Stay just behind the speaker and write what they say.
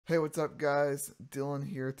Hey, what's up, guys? Dylan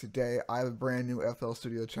here today. I have a brand new FL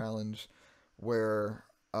Studio challenge where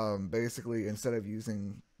basically instead of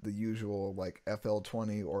using the usual like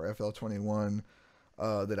FL20 or FL21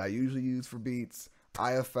 that I usually use for beats,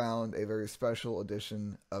 I have found a very special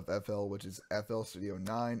edition of FL, which is FL Studio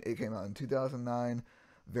 9. It came out in 2009.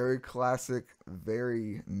 Very classic,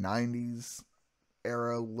 very 90s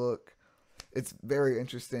era look. It's very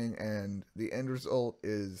interesting, and the end result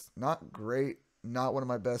is not great, not one of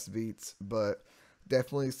my best beats, but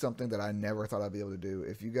definitely something that I never thought I'd be able to do.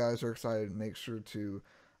 If you guys are excited, make sure to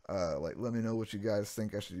let me know what you guys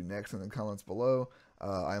think I should do next in the comments below.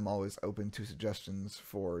 I am always open to suggestions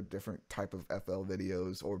for different type of FL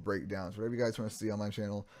videos or breakdowns, whatever you guys want to see on my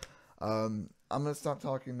channel. I'm gonna stop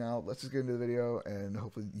talking now. Let's just get into the video, and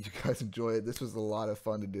hopefully you guys enjoy it. This was a lot of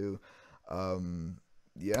fun to do.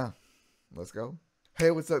 Yeah. Let's go. Hey,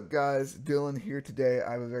 what's up, guys? Dylan here today.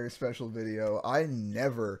 I have a very special video. I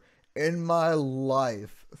never in my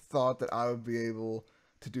life thought that I would be able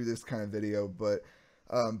to do this kind of video, but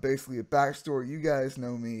basically a backstory. You guys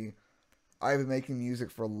know me. I've been making music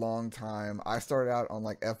for a long time. I started out on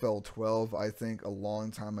like FL12, I think, a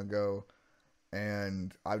long time ago,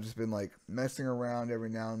 and I've just been like messing around every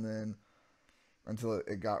now and then until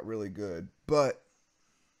it got really good. But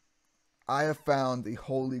I have found the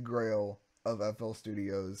holy grail of FL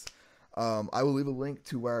Studios. I will leave a link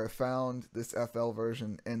to where I found this FL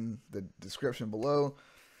version in the description below.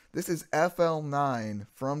 This is FL9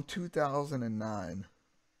 from 2009.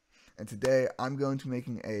 And today I'm going to be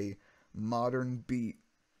making a modern beat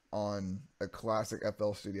on a classic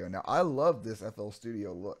FL Studio. Now, I love this FL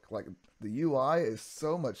Studio look. Like, the UI is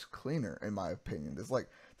so much cleaner, in my opinion. It's like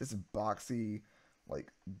this boxy,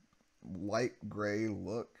 like, light gray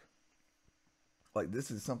look. Like,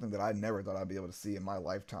 this is something that I never thought I'd be able to see in my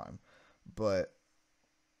lifetime. But,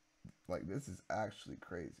 like, this is actually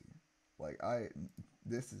crazy. Like,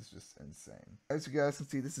 this is just insane. As you guys can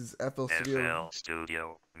see, this is FL Studio. FL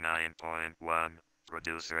Studio 9.1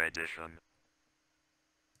 Producer Edition.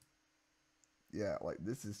 Yeah, like,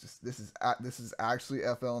 this is actually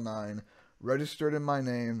FL9, registered in my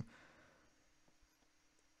name.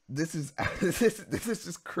 This is, this is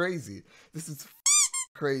just crazy. This is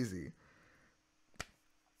crazy.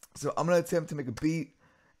 So I'm going to attempt to make a beat,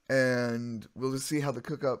 and we'll just see how the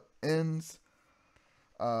cookup ends.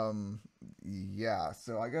 Yeah,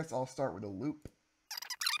 so I guess I'll start with a loop.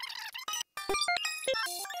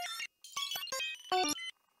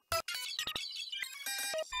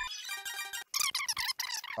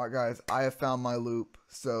 Alright guys, I have found my loop,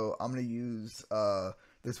 so I'm going to use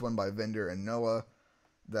this one by Vendor and Noah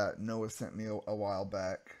that Noah sent me a while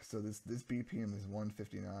back. So this BPM is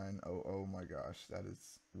 159. Oh my gosh, that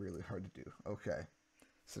is really hard to do. Okay,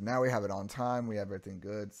 so now we have it on time, we have everything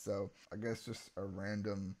good. So I guess just a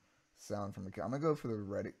random sound from the kit. I'm gonna go for the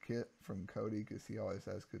Reddit kit from Cody because he always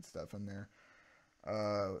has good stuff in there.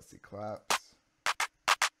 Let's see, claps.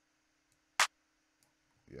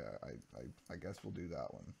 Yeah, I guess we'll do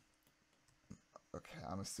that one. Okay,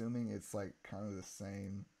 I'm assuming it's like kind of the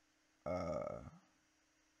same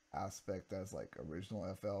aspect as like original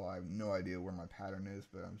FL. I have no idea where my pattern is,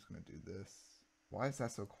 but I'm just gonna do this. Why is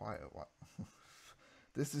that so quiet? What?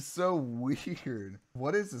 This is so weird.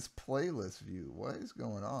 What is this playlist view? What is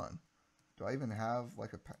going on? Do I even have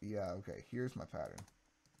like a yeah, okay, here's my pattern.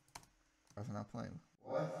 Why is it not playing?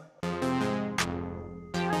 What?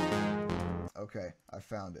 Okay, I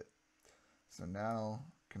found it. So now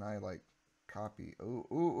can I like copy?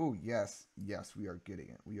 Oh, yes, we are getting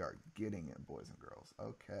it. We are getting it, boys and girls.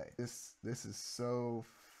 Okay, this is so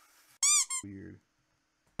weird.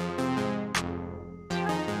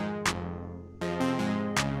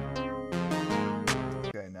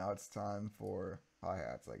 Okay, now it's time for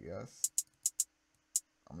hi-hats, I guess.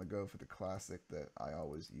 I'm gonna go for the classic that I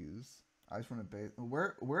always use. I just want to base.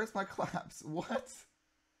 Where's my claps? What?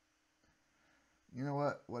 You know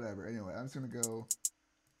what? Whatever. Anyway, I'm just gonna go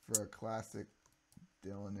for a classic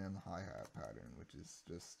Dylan M hi-hat pattern, which is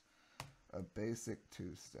just a basic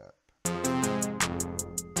two-step.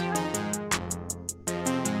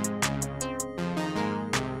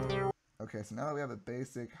 Okay, so now that we have a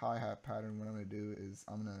basic hi-hat pattern, what I'm gonna do is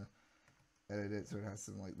I'm gonna edit it so it has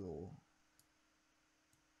some like little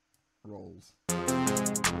rolls.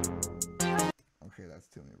 Okay, that's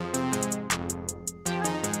too many rolls.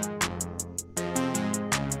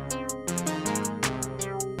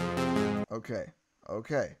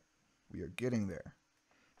 Okay, we are getting there.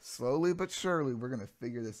 Slowly but surely, we're gonna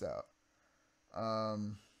figure this out.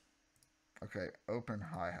 Okay, open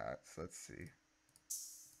hi-hats, let's see.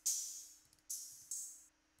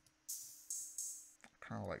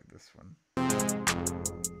 Kind of like this one.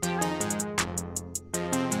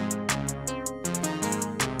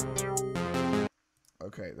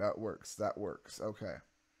 Okay, that works. That works. Okay.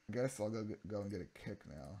 I guess I'll go and get a kick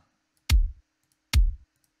now.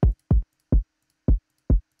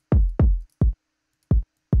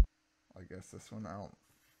 I guess this one I don't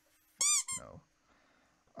know.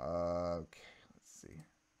 Okay, let's see.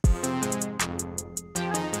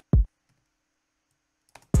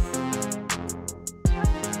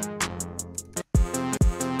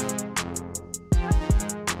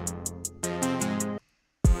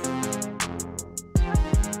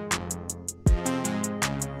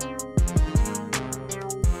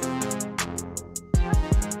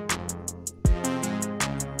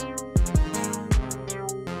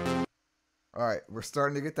 Alright, we're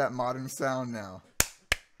starting to get that modern sound now.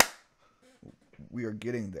 We are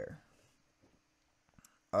getting there.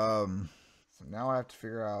 So now I have to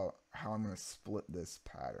figure out how I'm going to split this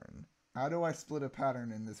pattern. How do I split a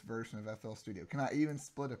pattern in this version of FL Studio? Can I even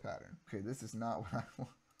split a pattern? Okay, this is not what I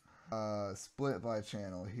want. Split by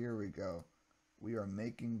channel. Here we go. We are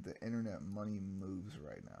making the internet money moves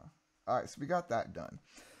right now. Alright, so we got that done.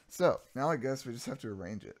 So, now I guess we just have to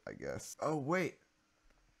arrange it, I guess. Oh, wait.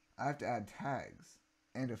 I have to add tags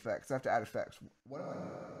and effects. I have to add effects. What am I doing?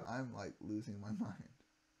 I'm like losing my mind.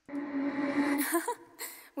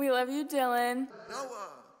 We love you, Dylan. Noah!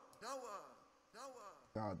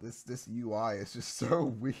 God, this UI is just so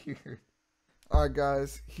weird. Alright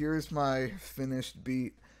guys, here's my finished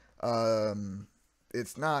beat.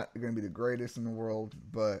 It's not going to be the greatest in the world,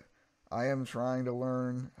 but I am trying to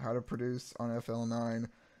learn how to produce on FL9,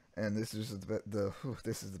 and this is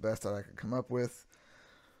this is the best that I could come up with.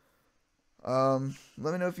 Let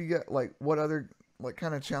me know if you get like what other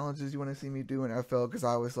kind of challenges you want to see me do in FL, because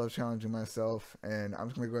I always love challenging myself. And I'm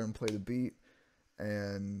just gonna go ahead and play the beat,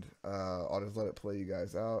 and I'll just let it play you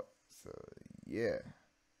guys out. So yeah,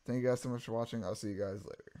 thank you guys so much for watching. I'll see you guys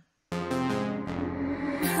later.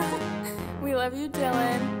 We love you,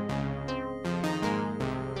 Dylan.